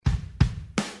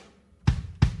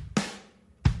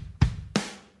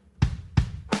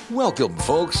Welcome,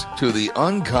 folks, to The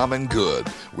Uncommon Good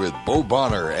with Bo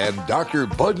Bonner and Dr.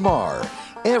 Bud Marr.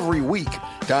 Every week,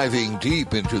 diving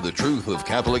deep into the truth of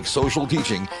Catholic social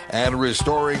teaching and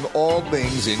restoring all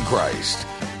things in Christ.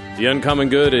 The Uncommon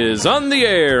Good is on the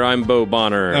air. I'm Bo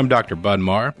Bonner. I'm Dr. Bud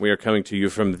Marr. We are coming to you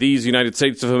from these United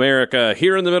States of America,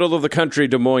 here in the middle of the country,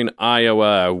 Des Moines,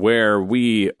 Iowa, where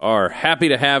we are happy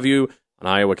to have you on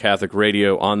Iowa Catholic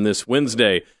Radio on this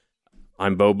Wednesday.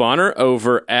 I'm Bo Bonner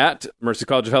over at Mercy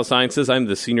College of Health Sciences. I'm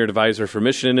the Senior Advisor for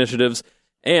Mission Initiatives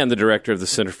and the Director of the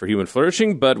Center for Human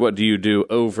Flourishing. But what do you do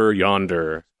over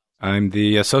yonder? I'm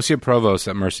the Associate Provost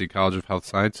at Mercy College of Health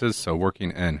Sciences, so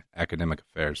working in academic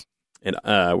affairs. And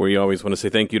we always want to say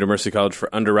thank you to Mercy College for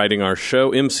underwriting our show,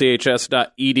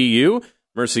 mchs.edu.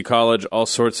 Mercy College, all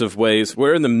sorts of ways.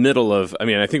 We're in the middle of, I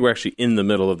think we're actually in the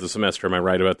middle of the semester. Am I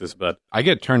right about this, Bud? I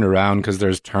get turned around because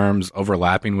there's terms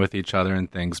overlapping with each other and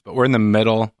things, but we're in the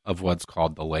middle of what's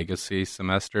called the legacy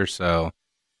semester. So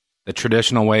the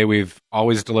traditional way we've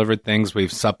always delivered things,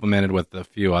 we've supplemented with a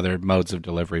few other modes of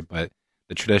delivery, but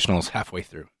the traditional is halfway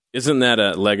through. Isn't that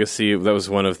a legacy? That was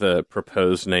one of the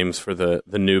proposed names for the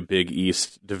new Big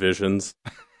East divisions.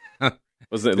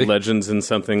 Was it Legends and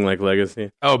something like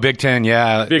Legacy? Oh, Big Ten,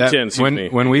 yeah. Big Ten, excuse me.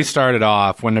 When we started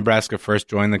off, when Nebraska first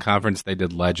joined the conference, they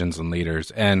did Legends and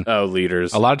Leaders. And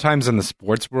Leaders. A lot of times in the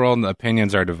sports world, the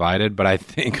opinions are divided, but I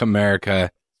think America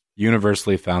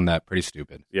universally found that pretty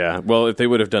stupid. Yeah, well, if they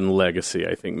would have done Legacy,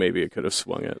 I think maybe it could have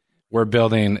swung it. We're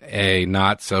building a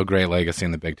not-so-great legacy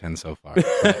in the Big Ten so far.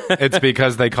 It's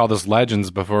because they called us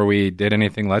Legends before we did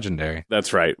anything legendary.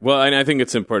 That's right. Well, and I think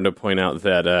it's important to point out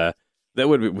that that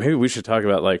would be, maybe we should talk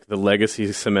about like the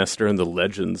legacy semester and the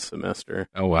legends semester.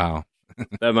 Oh, wow.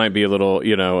 That might be a little,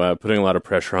 putting a lot of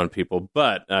pressure on people.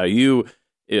 But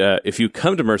if you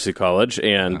come to Mercy College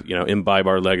and, imbibe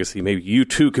our legacy, maybe you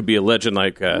too could be a legend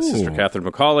like Sister Catherine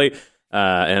McCauley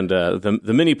and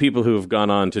the many people who have gone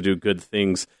on to do good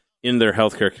things in their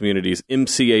healthcare communities,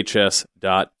 mchs.edu.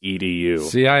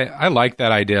 See, I like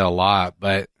that idea a lot,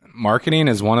 but marketing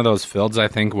is one of those fields, I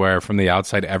think, where from the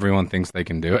outside, everyone thinks they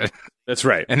can do it. That's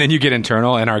right. And then you get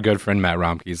internal, and our good friend Matt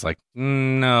Romkey's like,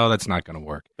 no, that's not going to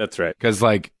work. That's right. Because,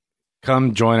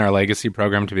 come join our legacy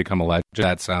program to become a legend.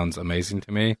 That sounds amazing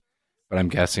to me, but I'm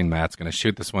guessing Matt's going to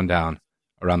shoot this one down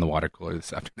around the water cooler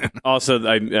this afternoon. Also,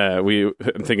 I'm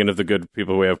thinking of the good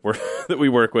people we have that we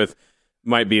work with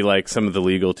might be like some of the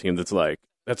legal team that's like,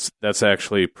 that's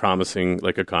actually promising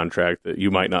like a contract that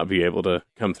you might not be able to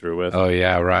come through with. Oh,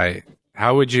 yeah, right.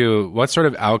 What sort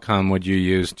of outcome would you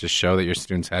use to show that your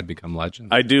students had become legends?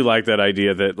 I do like that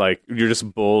idea that like you're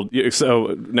just bold.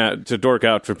 So now to dork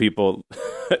out for people,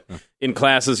 in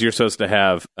classes you're supposed to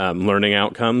have learning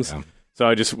outcomes. Yeah. So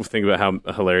I just think about how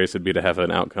hilarious it'd be to have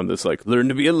an outcome that's like, learn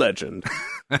to be a legend.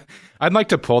 I'd like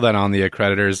to pull that on the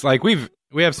accreditors. Like we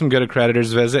have some good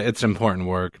accreditors visit. It's important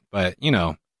work, but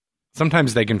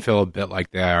sometimes they can feel a bit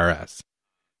like the IRS.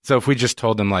 So if we just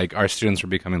told them, like, our students were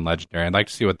becoming legendary, I'd like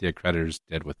to see what the accreditors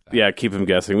did with that. Yeah, keep them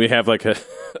guessing. We have, like,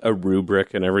 a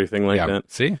rubric and everything like that.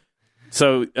 See?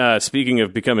 So speaking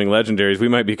of becoming legendaries, we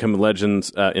might become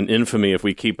legends in infamy if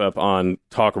we keep up on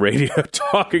talk radio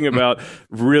talking about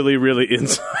really, really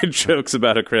inside jokes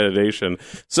about accreditation.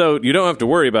 So you don't have to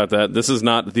worry about that. This is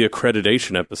not the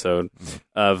accreditation episode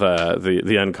of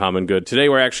the Uncommon Good. Today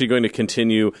we're actually going to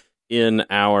continue in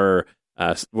our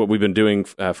what we've been doing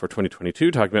for 2022,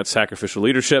 talking about sacrificial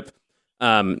leadership.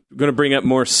 Going to bring up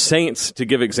more saints to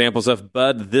give examples of.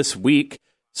 Bud, this week,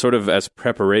 sort of as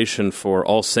preparation for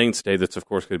All Saints Day, that's of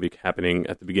course going to be happening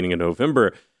at the beginning of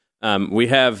November. We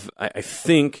have, I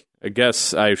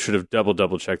guess I should have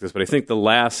double checked this, but I think the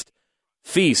last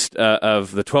feast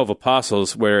of the 12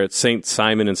 apostles, where it's Saint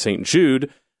Simon and Saint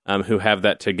Jude, who have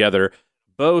that together,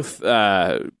 both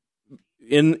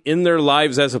in their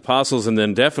lives as apostles, and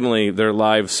then definitely their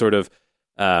lives sort of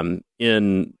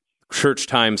in church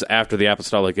times after the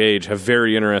apostolic age, have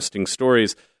very interesting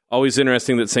stories. Always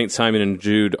interesting that St. Simon and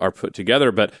Jude are put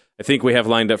together, but I think we have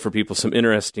lined up for people some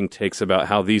interesting takes about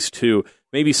how these two,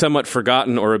 maybe somewhat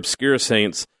forgotten or obscure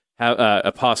saints,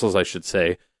 apostles I should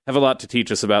say, have a lot to teach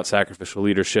us about sacrificial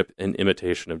leadership and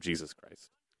imitation of Jesus Christ.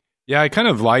 Yeah,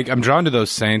 I'm drawn to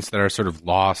those saints that are sort of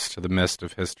lost to the mist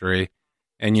of history.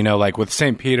 And, like with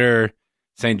St. Peter,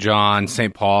 St. John,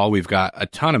 St. Paul, we've got a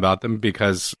ton about them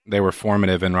because they were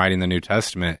formative in writing the New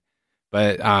Testament.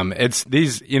 But it's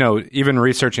these, even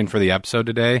researching for the episode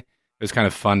today, it was kind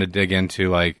of fun to dig into,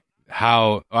 like,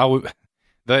 how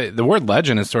the word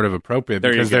legend is sort of appropriate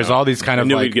because there's all these kind of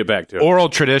like get back to oral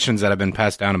traditions that have been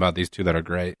passed down about these two that are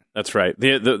great. That's right.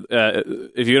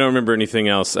 If you don't remember anything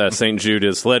else, St. Jude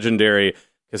is legendary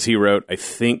because he wrote, I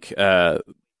think,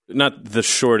 not the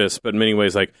shortest, but in many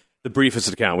ways like the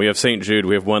briefest account. We have St. Jude.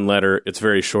 We have one letter. It's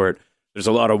very short. There's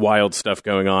a lot of wild stuff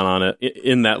going on it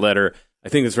in that letter. I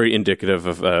think it's very indicative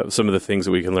of some of the things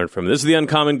that we can learn from it. This is The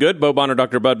Uncommon Good. Bo Bonner,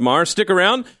 Dr. Bud Marr. Stick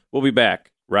around. We'll be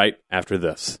back right after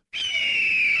this.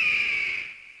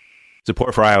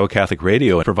 Support for Iowa Catholic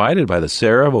Radio provided by the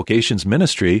Sarah Vocations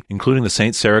Ministry, including the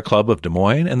St. Sarah Club of Des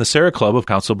Moines and the Sarah Club of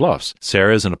Council Bluffs.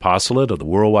 Sarah is an apostolate of the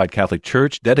Worldwide Catholic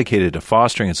Church dedicated to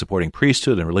fostering and supporting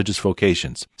priesthood and religious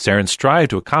vocations. Sarahans strive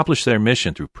to accomplish their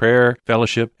mission through prayer,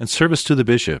 fellowship, and service to the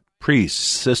bishop, priests,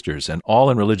 sisters, and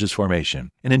all in religious formation,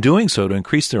 and in doing so to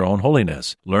increase their own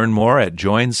holiness. Learn more at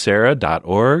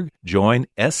joinsarah.org,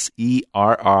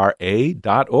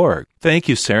 joinserra.org. Thank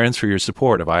you, Sarahans, for your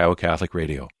support of Iowa Catholic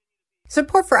Radio.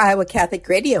 Support for Iowa Catholic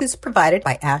Radio is provided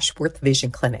by Ashworth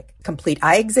Vision Clinic. Complete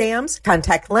eye exams,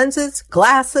 contact lenses,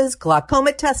 glasses,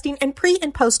 glaucoma testing, and pre-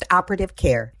 and post-operative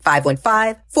care.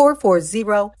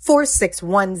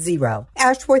 515-440-4610.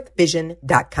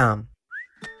 AshworthVision.com.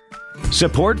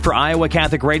 Support for Iowa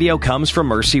Catholic Radio comes from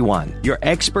Mercy One, your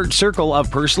expert circle of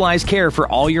personalized care for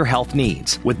all your health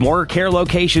needs. With more care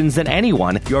locations than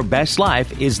anyone, your best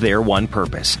life is their one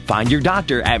purpose. Find your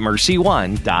doctor at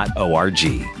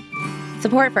mercyone.org.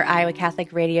 Support for Iowa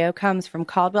Catholic Radio comes from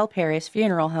Caldwell Parish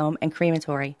Funeral Home and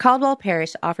Crematory. Caldwell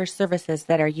Parish offers services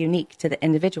that are unique to the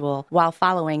individual while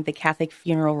following the Catholic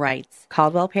funeral rites.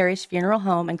 Caldwell Parish Funeral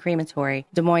Home and Crematory,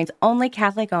 Des Moines' only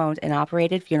Catholic-owned and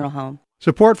operated funeral home.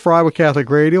 Support for Iowa Catholic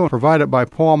Radio provided by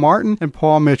Paul Martin and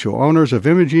Paul Mitchell, owners of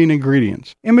Imogene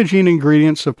Ingredients. Imogene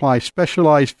Ingredients supply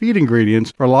specialized feed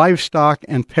ingredients for livestock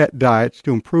and pet diets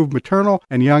to improve maternal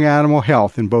and young animal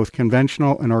health in both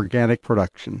conventional and organic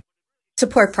production.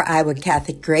 Support for Iowa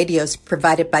Catholic Radio is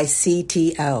provided by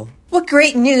CTO. What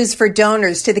great news for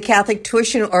donors to the Catholic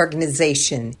Tuition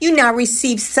Organization. You now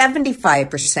receive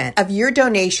 75% of your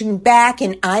donation back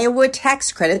in Iowa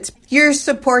tax credits. Your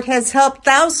support has helped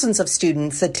thousands of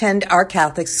students attend our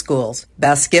Catholic schools.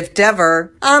 Best gift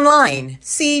ever. Online,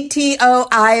 ctoiowa.org.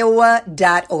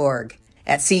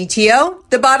 At CTO,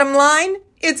 the bottom line,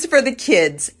 it's for the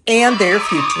kids and their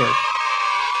future.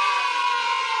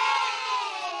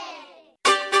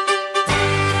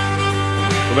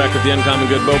 We're back with The Uncommon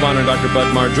Good. Bo Bonner and Dr.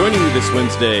 Bud Marr joining you this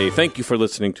Wednesday. Thank you for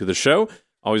listening to the show.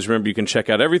 Always remember you can check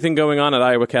out everything going on at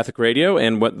Iowa Catholic Radio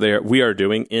and what we are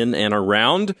doing in and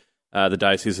around the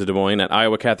Diocese of Des Moines at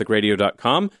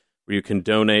iowacatholicradio.com, where you can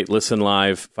donate, listen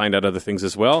live, find out other things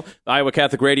as well. The Iowa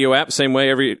Catholic Radio app, same way,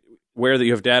 everywhere that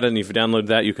you have data and you've downloaded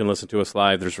that, you can listen to us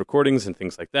live. There's recordings and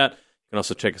things like that. You can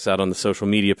also check us out on the social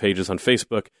media pages on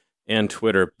Facebook and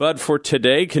Twitter. But for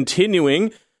today,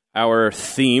 continuing our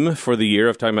theme for the year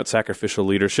of talking about sacrificial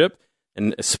leadership,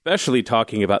 and especially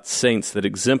talking about saints that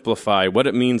exemplify what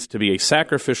it means to be a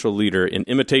sacrificial leader in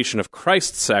imitation of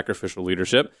Christ's sacrificial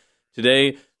leadership.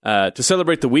 Today, to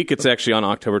celebrate the week, it's actually on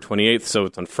October 28th, so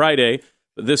it's on Friday.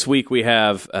 But this week we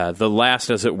have the last,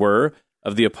 as it were,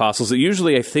 of the apostles that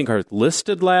usually, I think, are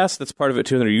listed last. That's part of it,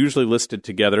 too, and they're usually listed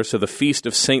together. So the feast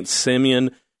of St.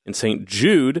 Simeon and St.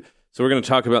 Jude. So we're going to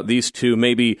talk about these two,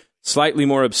 maybe slightly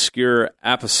more obscure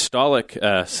apostolic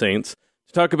saints,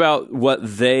 to talk about what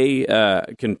they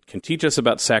can teach us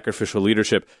about sacrificial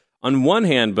leadership. On one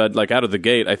hand, Bud, like out of the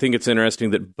gate, I think it's interesting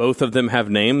that both of them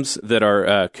have names that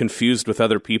are confused with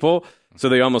other people, so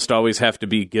they almost always have to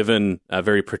be given a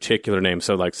very particular name.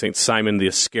 So like St. Simon the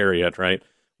Iscariot, right?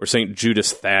 Or St.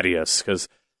 Judas Thaddeus, because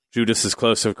Judas is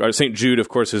close. St. Jude, of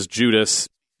course, is Judas,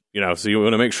 so you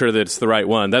want to make sure that it's the right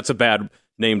one. That's a bad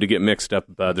name to get mixed up.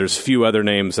 There's few other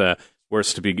names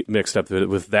worse to be mixed up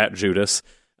with that Judas.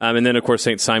 And then, of course,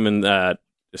 St. Simon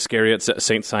Iscariot,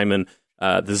 St. Simon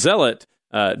the Zealot,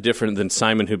 different than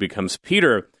Simon who becomes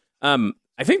Peter.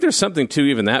 I think there's something to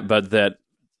even that, Bud, that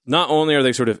not only are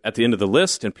they sort of at the end of the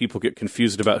list and people get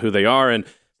confused about who they are, and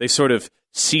they sort of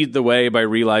seed the way by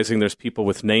realizing there's people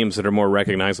with names that are more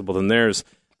recognizable than theirs.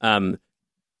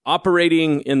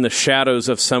 Operating in the shadows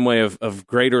of some way of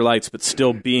greater lights, but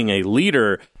still being a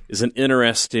leader is an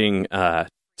interesting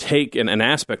take and an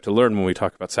aspect to learn when we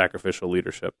talk about sacrificial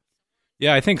leadership.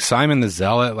 Yeah, I think Simon the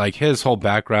Zealot, like his whole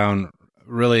background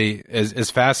really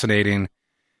is fascinating.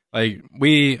 Like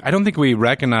I don't think we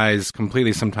recognize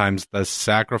completely sometimes the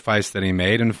sacrifice that he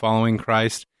made in following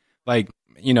Christ. Like,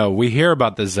 we hear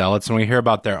about the Zealots and we hear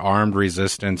about their armed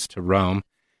resistance to Rome.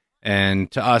 And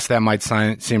to us, that might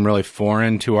seem really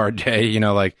foreign to our day.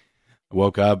 Like I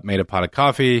woke up, made a pot of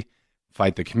coffee,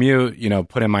 fight the commute,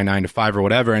 put in my 9 to 5 or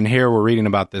whatever. And here we're reading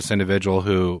about this individual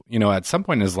who, at some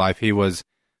point in his life, he was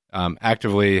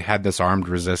actively had this armed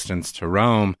resistance to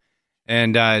Rome.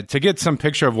 And to get some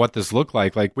picture of what this looked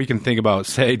like we can think about,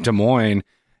 say, Des Moines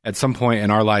at some point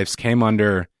in our lives came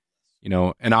under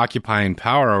an occupying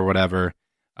power or whatever.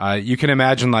 You can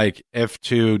imagine, like, if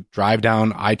to drive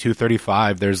down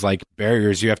I-235, there's like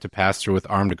barriers you have to pass through with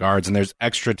armed guards, and there's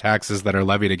extra taxes that are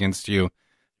levied against you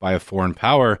by a foreign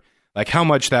power. Like how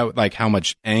much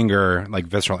anger, like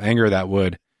visceral anger, that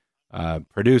would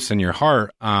produce in your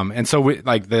heart. And so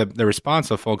the response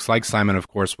of folks like Simon, of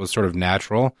course, was sort of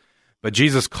natural, but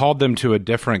Jesus called them to a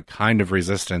different kind of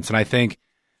resistance. And I think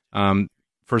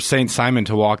for Saint Simon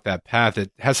to walk that path,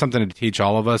 it has something to teach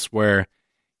all of us where,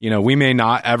 we may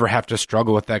not ever have to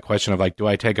struggle with that question of like, do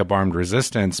I take up armed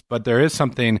resistance? But there is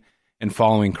something in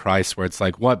following Christ where it's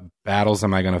like, what battles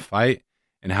am I going to fight,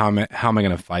 and how am I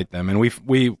going to fight them? And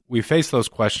we face those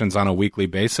questions on a weekly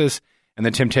basis. And the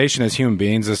temptation as human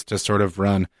beings is to sort of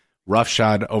run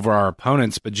roughshod over our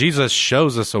opponents. But Jesus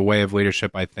shows us a way of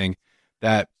leadership, I think,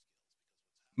 that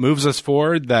moves us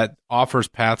forward, that offers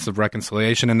paths of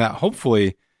reconciliation, and that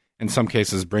hopefully, in some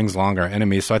cases, brings along our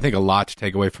enemies. So I think a lot to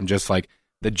take away from just like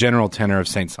the general tenor of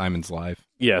St. Simon's life.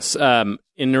 Yes.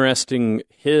 Interesting.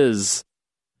 His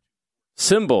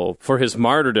symbol for his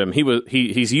martyrdom,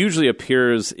 he's usually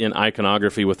appears in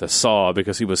iconography with a saw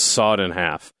because he was sawed in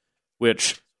half,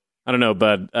 which, I don't know,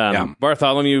 but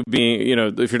Bartholomew being,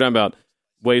 if you're talking about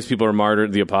ways people are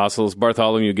martyred, the apostles,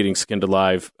 Bartholomew getting skinned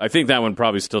alive, I think that one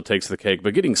probably still takes the cake,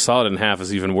 but getting sawed in half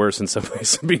is even worse in some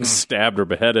ways than being stabbed or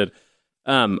beheaded.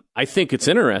 I think it's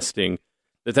interesting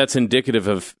that that's indicative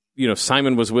of,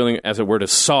 Simon was willing, as it were, to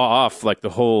saw off like the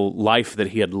whole life that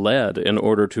he had led in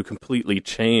order to completely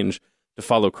change to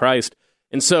follow Christ.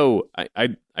 And so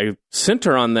I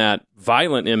center on that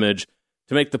violent image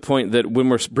to make the point that when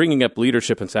we're bringing up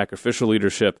leadership and sacrificial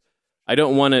leadership, I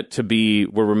don't want it to be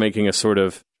where we're making a sort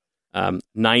of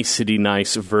nice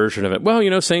version of it.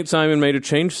 Well, St. Simon made a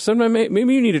change. Sometimes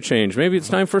maybe you need a change. Maybe it's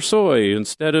time for soy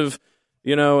instead of,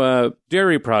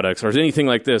 dairy products or anything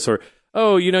like this. Or,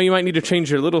 you might need to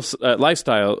change your little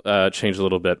lifestyle, change a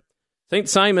little bit. St.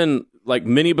 Simon, like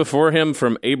many before him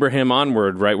from Abraham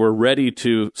onward, right, were ready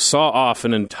to saw off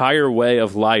an entire way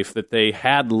of life that they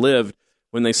had lived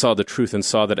when they saw the truth and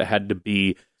saw that it had to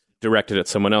be directed at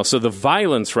someone else. So the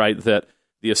violence, right, that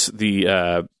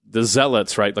the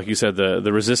zealots, right, like you said,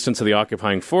 the resistance of the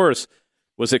occupying force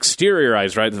was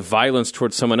exteriorized, right, the violence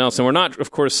towards someone else. And we're not,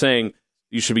 of course, saying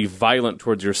you should be violent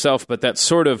towards yourself, but that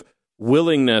sort of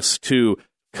willingness to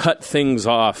cut things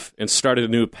off and start a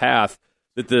new path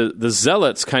that the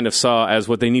zealots kind of saw as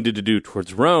what they needed to do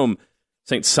towards Rome.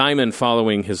 St. Simon,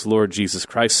 following his Lord Jesus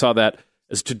Christ, saw that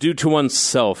as to do to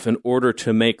oneself in order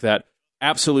to make that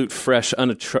absolute, fresh,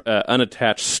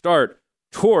 unattached start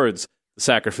towards the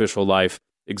sacrificial life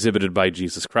exhibited by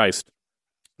Jesus Christ.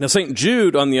 Now, St.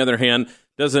 Jude, on the other hand,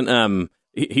 doesn't.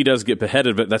 He does get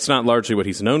beheaded, but that's not largely what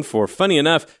he's known for. Funny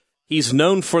enough, he's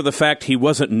known for the fact he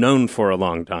wasn't known for a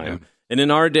long time. Yeah. And in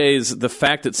our days, the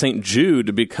fact that St.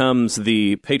 Jude becomes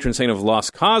the patron saint of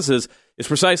lost causes is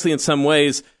precisely in some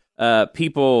ways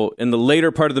people in the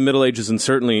later part of the Middle Ages, and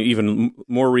certainly even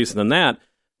more recent than that,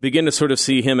 begin to sort of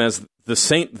see him as the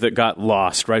saint that got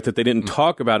lost, right, that they didn't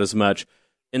talk about as much.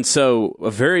 And so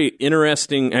a very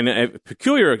interesting and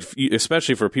peculiar,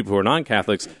 especially for people who are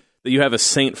non-Catholics, that you have a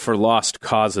saint for lost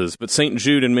causes. But St.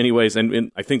 Jude, in many ways,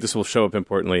 and I think this will show up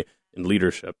importantly in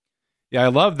leadership. Yeah, I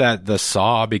love that the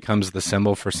saw becomes the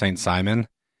symbol for St. Simon,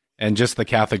 and just the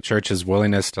Catholic Church's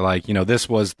willingness to, this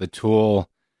was the tool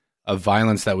of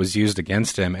violence that was used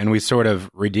against him, and we sort of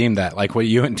redeemed that. Like, what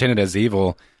you intended as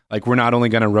evil, we're not only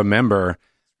going to remember,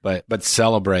 but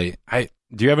celebrate.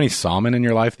 Do you have any sawmen in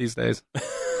your life these days?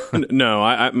 No,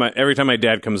 every time my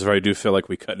dad comes over, I do feel like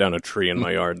we cut down a tree in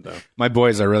my yard, though. My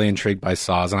boys are really intrigued by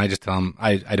saws, and I just tell them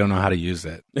I don't know how to use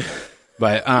it.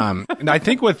 But and I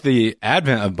think with the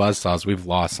advent of buzzsaws, we've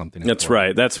lost something. That's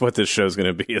right. That's what this show's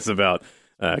going to be. It's about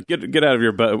get out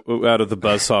of out of the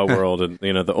buzzsaw world, and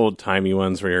the old timey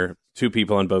ones where you're two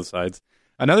people on both sides.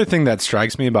 Another thing that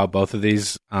strikes me about both of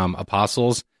these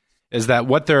apostles is that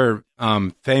what they're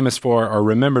famous for or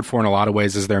remembered for in a lot of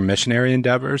ways is their missionary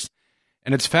endeavors.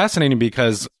 And it's fascinating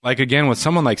because, again, with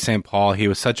someone like St. Paul, he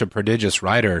was such a prodigious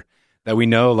writer that we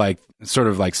know,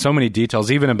 so many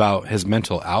details, even about his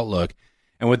mental outlook.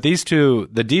 And with these two,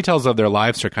 the details of their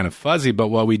lives are kind of fuzzy, but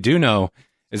what we do know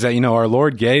is that, our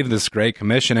Lord gave this great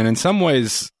commission, and in some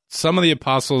ways, some of the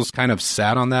apostles kind of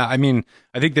sat on that. I mean,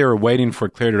 I think they were waiting for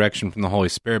clear direction from the Holy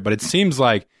Spirit, but it seems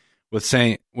like with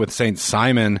Saint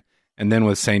Simon and then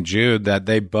with St. Jude that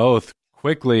they both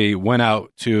quickly went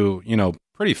out to,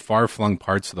 pretty far-flung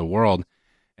parts of the world.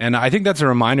 And I think that's a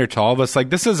reminder to all of us,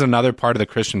 this is another part of the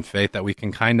Christian faith that we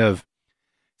can kind of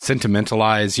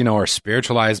sentimentalize, or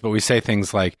spiritualize, but we say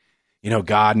things like,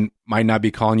 God might not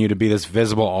be calling you to be this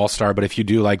visible all-star, but if you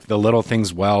do like the little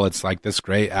things well, it's like this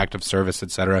great act of service,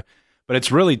 etc. But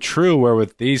it's really true where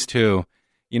with these two,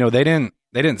 they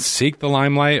didn't seek the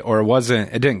limelight, or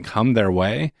it didn't come their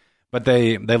way, but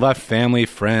they left family,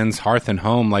 friends, hearth and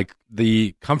home, like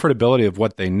the comfortability of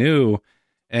what they knew,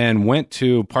 and went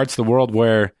to parts of the world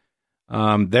where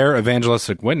their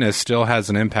evangelistic witness still has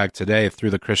an impact today through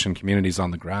the Christian communities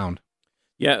on the ground.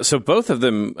 Yeah, so both of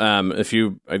them,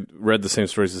 I read the same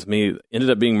stories as me, ended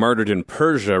up being martyred in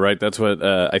Persia, right? That's what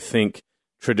I think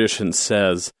tradition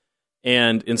says.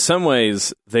 And in some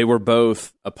ways, they were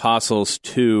both apostles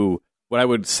to what I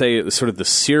would say is sort of the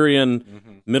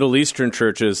Syrian, Middle Eastern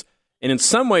churches. And in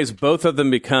some ways, both of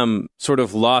them become sort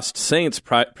of lost saints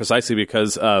precisely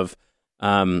because of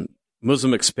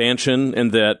Muslim expansion,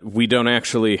 and that we don't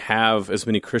actually have as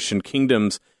many Christian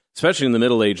kingdoms, especially in the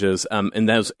Middle Ages, in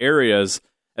those areas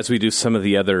as we do some of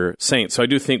the other saints. So I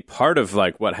do think part of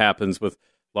like what happens with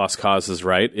lost causes,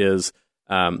 right, is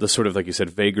the sort of, like you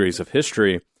said, vagaries of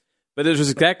history. But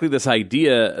there's exactly this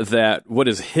idea that what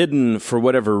is hidden for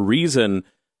whatever reason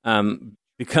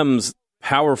becomes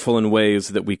powerful in ways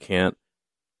that we can't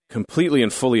completely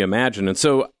and fully imagine. And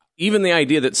so even the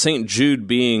idea that St. Jude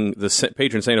being the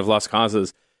patron saint of lost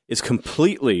causes is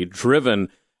completely driven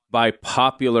by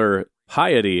popular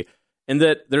piety, and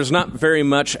that there's not very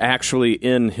much actually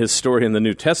in his story in the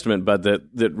New Testament, but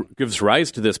that gives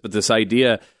rise to this, but this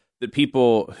idea that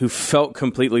people who felt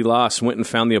completely lost went and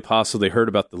found the apostle they heard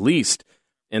about the least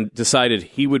and decided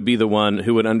he would be the one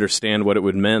who would understand what it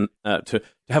would mean to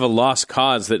have a lost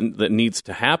cause that needs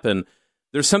to happen.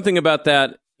 There's something about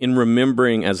that in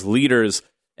remembering as leaders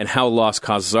and how lost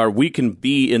causes are. We can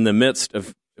be in the midst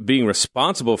of being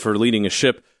responsible for leading a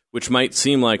ship, which might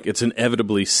seem like it's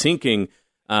inevitably sinking,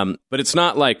 but it's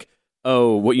not like,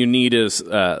 oh, what you need is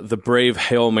the brave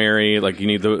Hail Mary, like you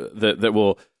need that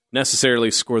will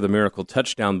necessarily score the miracle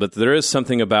touchdown, but there is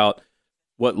something about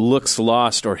what looks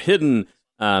lost or hidden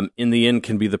in the end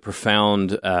can be the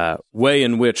profound way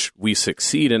in which we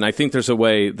succeed. And I think there's a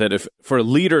way that if for a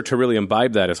leader to really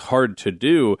imbibe that is hard to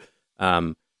do,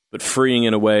 but freeing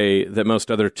in a way that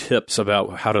most other tips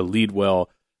about how to lead well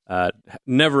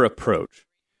never approach.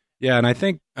 Yeah, and I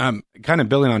think kind of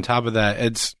building on top of that,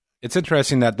 it's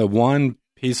interesting that the one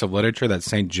piece of literature that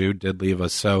St. Jude did leave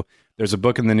us. So there's a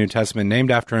book in the New Testament named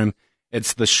after him.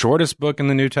 It's the shortest book in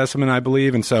the New Testament, I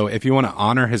believe. And so if you want to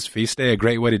honor his feast day, a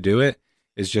great way to do it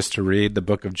is just to read the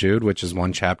book of Jude, which is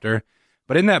one chapter.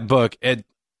 But in that book,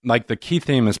 the key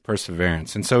theme is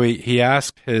perseverance. And so he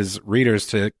asked his readers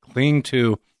to cling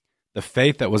to the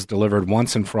faith that was delivered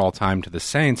once and for all time to the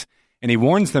saints. And he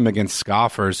warns them against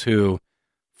scoffers who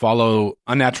follow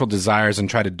unnatural desires and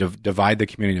try to divide the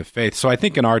community of faith. So I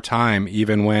think in our time,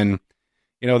 even when,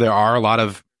 there are a lot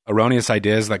of erroneous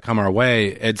ideas that come our way,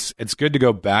 it's good to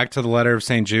go back to the letter of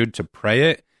St. Jude to pray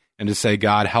it and to say,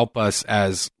 God, help us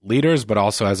as leaders, but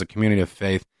also as a community of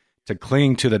faith to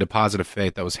cling to the deposit of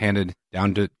faith that was handed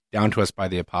down to us by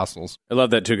the apostles. I love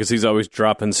that too, because he's always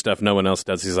dropping stuff no one else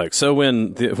does. He's like, so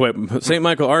when St.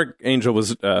 Michael Archangel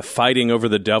was fighting over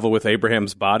the devil with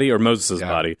Abraham's body or Moses'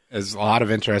 body. There's a lot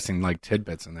of interesting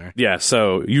tidbits in there. Yeah,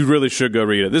 so you really should go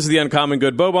read it. This is The Uncommon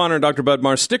Good. Bo Bonner and Dr. Bud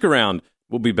Marr. Stick around.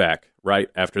 We'll be back right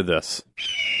after this.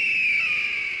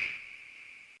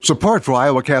 Support for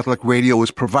Iowa Catholic Radio is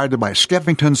provided by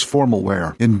Skeffington's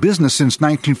Formalware, in business since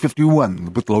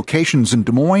 1951, with locations in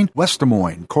Des Moines, West Des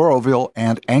Moines, Coralville,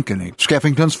 and Ankeny.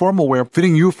 Skeffington's Formalware,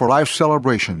 fitting you for life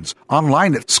celebrations.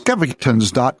 Online at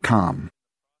skeffingtons.com.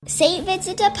 St.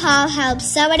 Vincent de Paul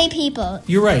helps so many people.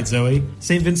 You're right, Zoe.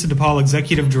 St. Vincent de Paul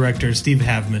Executive Director Steve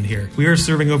Havman here. We are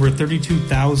serving over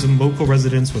 32,000 local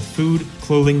residents with food,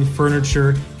 clothing,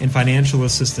 furniture, and financial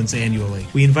assistance annually.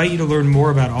 We invite you to learn more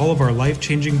about all of our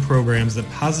life-changing programs that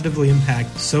positively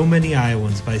impact so many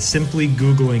Iowans by simply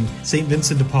Googling St.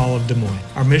 Vincent de Paul of Des Moines.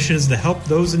 Our mission is to help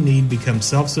those in need become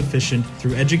self-sufficient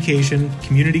through education,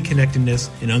 community connectedness,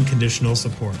 and unconditional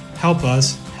support. Help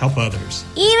us, help others.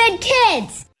 Even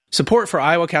kids! Support for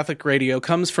Iowa Catholic Radio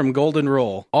comes from Golden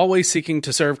Rule, always seeking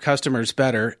to serve customers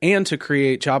better and to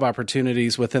create job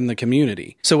opportunities within the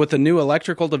community. So with the new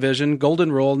electrical division,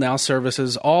 Golden Rule now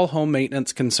services all home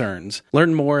maintenance concerns.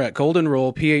 Learn more at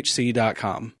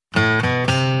goldenrulephc.com.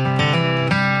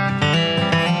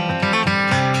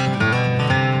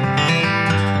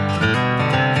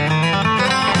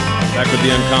 Back with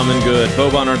The Uncommon Good. Bo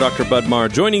Bonner, Dr. Bud Marr,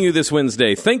 joining you this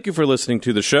Wednesday. Thank you for listening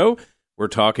to the show. We're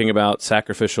talking about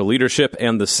sacrificial leadership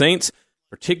and the saints,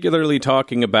 particularly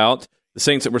talking about the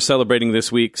saints that we're celebrating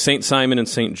this week, St. Simon and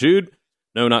St. Jude.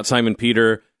 No, not Simon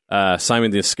Peter, Simon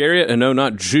the Iscariot, and no,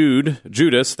 not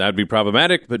Judas. That would be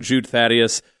problematic, but Jude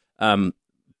Thaddeus,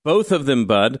 both of them,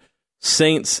 Bud,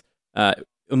 saints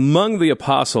among the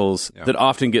apostles that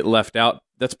often get left out.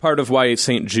 That's part of why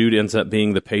St. Jude ends up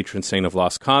being the patron saint of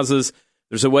lost causes.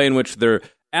 There's a way in which they're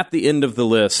at the end of the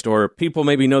list, or people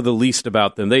maybe know the least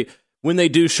about them. When they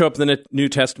do show up in the New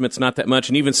Testament, it's not that much.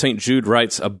 And even St. Jude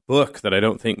writes a book that I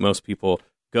don't think most people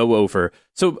go over.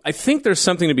 So I think there's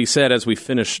something to be said as we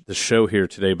finish the show here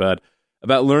today, Bud,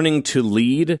 about learning to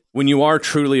lead when you are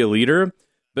truly a leader,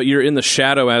 but you're in the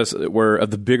shadow, as it were,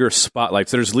 of the bigger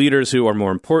spotlights. There's leaders who are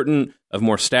more important, of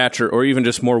more stature, or even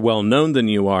just more well-known than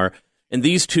you are. And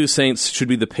these two saints should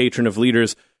be the patron of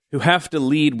leaders who have to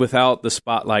lead without the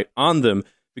spotlight on them,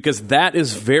 because that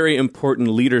is very important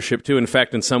leadership too. In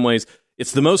fact, in some ways,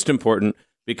 it's the most important,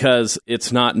 because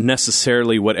it's not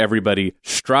necessarily what everybody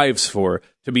strives for,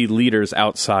 to be leaders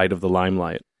outside of the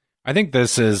limelight. I think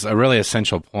this is a really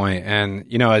essential point.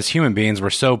 And, as human beings, we're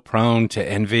so prone to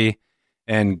envy,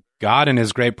 and God in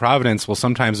his great providence will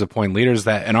sometimes appoint leaders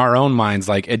that in our own minds,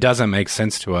 it doesn't make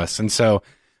sense to us. And so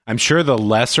I'm sure the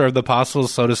lesser of the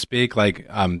apostles, so to speak, like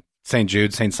St.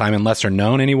 Jude, St. Simon, lesser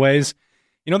known anyways,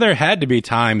 there had to be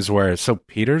times where, so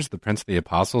Peter's the prince of the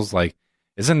apostles,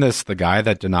 isn't this the guy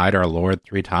that denied our Lord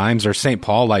 3 times? Or St.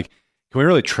 Paul, can we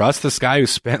really trust this guy who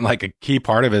spent a key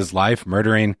part of his life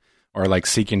murdering or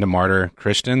seeking to martyr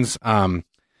Christians? And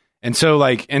so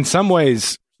in some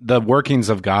ways, the workings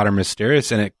of God are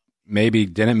mysterious, and it maybe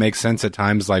didn't make sense at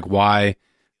times, why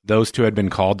those two had been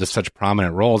called to such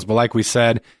prominent roles. But like we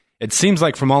said, it seems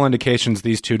like from all indications,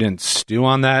 these two didn't stew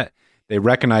on that. They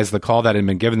recognized the call that had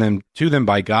been given to them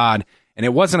by God. And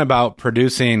it wasn't about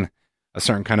producing a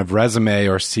certain kind of resume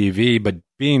or CV, but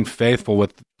being faithful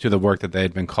to the work that they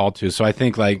had been called to. So I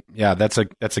think that's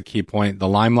a key point, the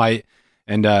limelight,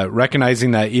 and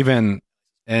recognizing that even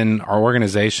in our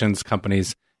organizations,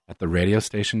 companies, at the radio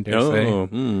station, dare say.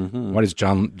 Why does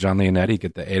John Leonetti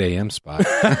get the 8 a.m. spot?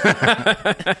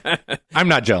 I'm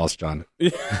not jealous, John.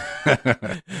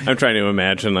 I'm trying to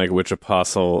imagine which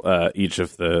apostle each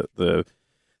of the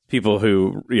people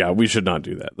who, we should not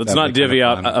do that. Let's not divvy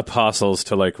out apostles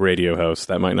to radio hosts.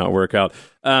 That might not work out.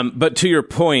 But to your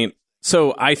point,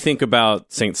 so I think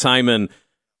about St. Simon,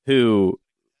 who,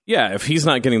 if he's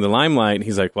not getting the limelight,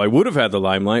 he's like, well, I would have had the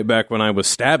limelight back when I was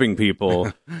stabbing people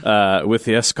with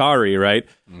the Escari, right?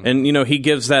 Mm-hmm. And, he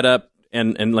gives that up.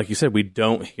 And like you said, we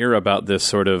don't hear about this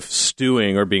sort of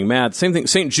stewing or being mad. Same thing.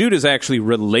 St. Jude is actually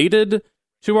related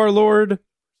to our Lord.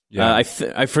 Yeah, I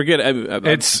forget.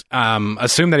 It's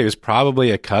assumed that he was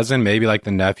probably a cousin, maybe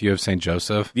the nephew of St.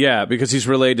 Joseph. Yeah, because he's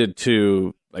related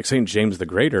to St. James the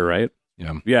Greater, right?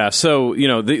 Yeah. Yeah, so,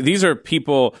 these are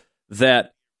people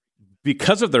that,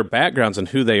 because of their backgrounds and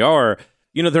who they are,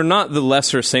 they're not the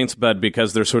lesser saints, Bud,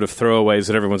 because they're sort of throwaways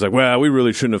that everyone's like, well, we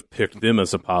really shouldn't have picked them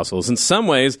as apostles. In some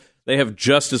ways, they have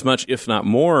just as much, if not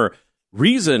more,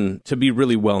 reason to be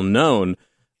really well known.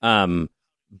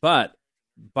 But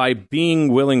by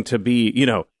being willing to be,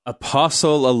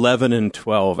 apostle 11 and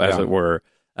 12, as it were,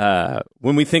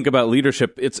 when we think about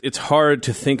leadership, it's hard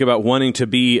to think about wanting to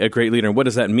be a great leader. And what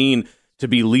does that mean to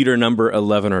be leader number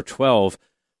 11 or 12?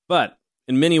 But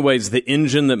in many ways, the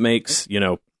engine that makes,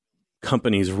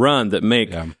 companies run, that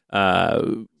make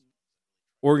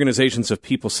organizations of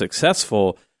people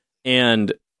successful,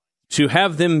 and to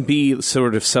have them be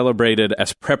sort of celebrated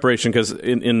as preparation, because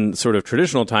in sort of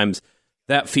traditional times,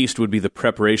 that feast would be the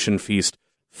preparation feast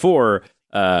for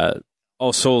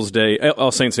All Souls Day,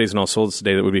 All Saints Days and All Souls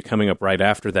Day that would be coming up right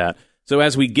after that. So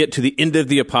as we get to the end of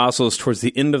the apostles, towards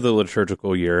the end of the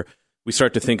liturgical year, we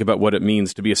start to think about what it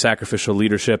means to be a sacrificial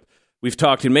leadership. We've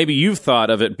talked, and maybe you've thought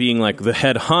of it being the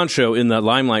head honcho in the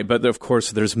limelight, but of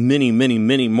course there's many, many,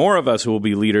 many more of us who will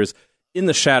be leaders in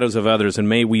the shadows of others, and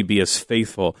may we be as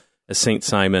faithful as St.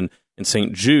 Simon and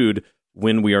St. Jude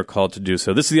when we are called to do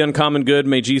so. This is The Uncommon Good.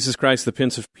 May Jesus Christ, the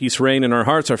Prince of Peace, reign in our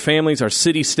hearts, our families, our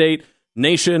city, state,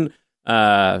 nation,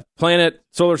 planet,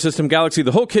 solar system, galaxy,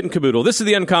 the whole kit and caboodle. This is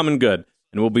The Uncommon Good,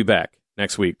 and we'll be back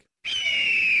next week.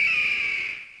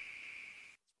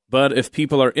 But if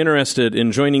people are interested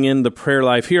in joining in the prayer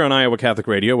life here on Iowa Catholic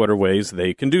Radio, what are ways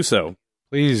they can do so?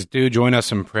 Please do join us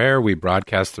in prayer. We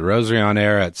broadcast the Rosary on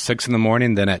air at 6 in the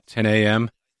morning, then at 10 a.m.,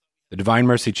 the Divine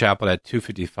Mercy Chapel at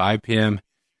 2:55 p.m.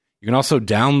 You can also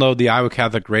download the Iowa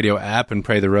Catholic Radio app and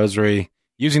pray the Rosary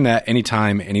using that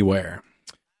anytime, anywhere.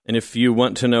 And if you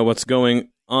want to know what's going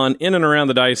on in and around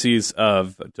the Diocese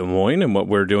of Des Moines and what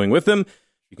we're doing with them,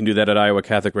 you can do that at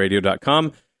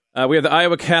iowacatholicradio.com. We have the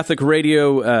Iowa Catholic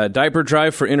Radio diaper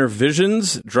drive for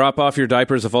Intervisions. Drop off your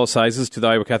diapers of all sizes to the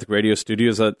Iowa Catholic Radio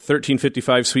studios at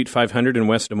 1355 Suite 500 in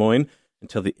West Des Moines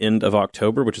until the end of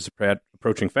October, which is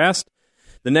approaching fast.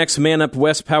 The next Man Up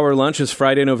West Power Lunch is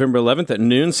Friday, November 11th at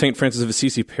noon, St. Francis of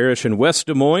Assisi Parish in West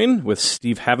Des Moines with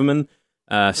Steve Haveman,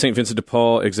 St. Vincent de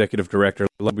Paul, Executive Director.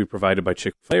 Will be provided by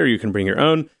Chick-fil-A, or you can bring your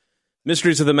own.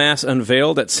 Mysteries of the Mass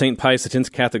unveiled at St. Pius X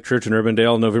Catholic Church in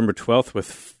Urbandale, November 12th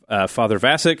with Father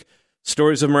Vasic.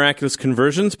 Stories of Miraculous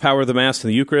Conversions, Power of the Mass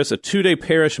and the Eucharist, a 2-day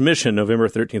parish mission, November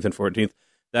 13th and 14th.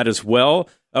 That as well.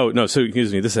 This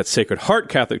is at Sacred Heart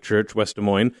Catholic Church, West Des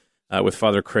Moines, with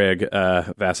Father Craig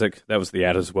Vasic. That was the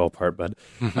as well part, bud.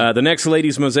 The next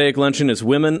Ladies' Mosaic Luncheon is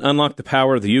Women Unlock the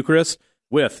Power of the Eucharist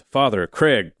with Father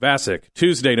Craig Vasic,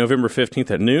 Tuesday, November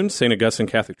 15th at noon, St. Augustine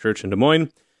Catholic Church in Des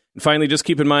Moines. And finally, just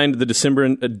keep in mind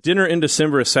the dinner in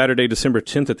December is Saturday, December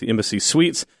 10th at the Embassy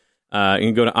Suites. You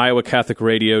can go to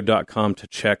iowacatholicradio.com to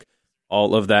check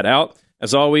all of that out.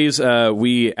 As always,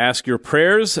 we ask your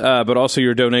prayers, but also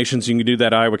your donations. You can do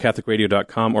that at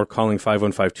iowacatholicradio.com or calling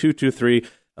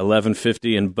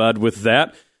 515-223-1150. And Bud, with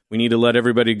that, we need to let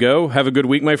everybody go. Have a good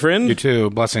week, my friend. You too.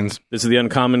 Blessings. This is The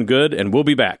Uncommon Good, and we'll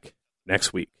be back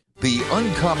next week. The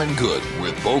Uncommon Good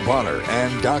with Bo Bonner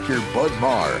and Dr. Bud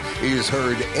Marr is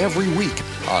heard every week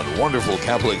on wonderful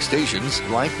Catholic stations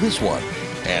like this one,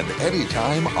 and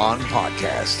anytime on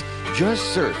podcast.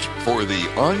 Just search for The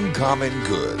Uncommon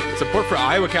Good. Support for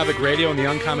Iowa Catholic Radio and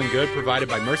The Uncommon Good provided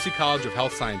by Mercy College of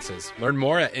Health Sciences. Learn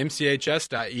more at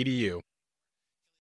mchs.edu.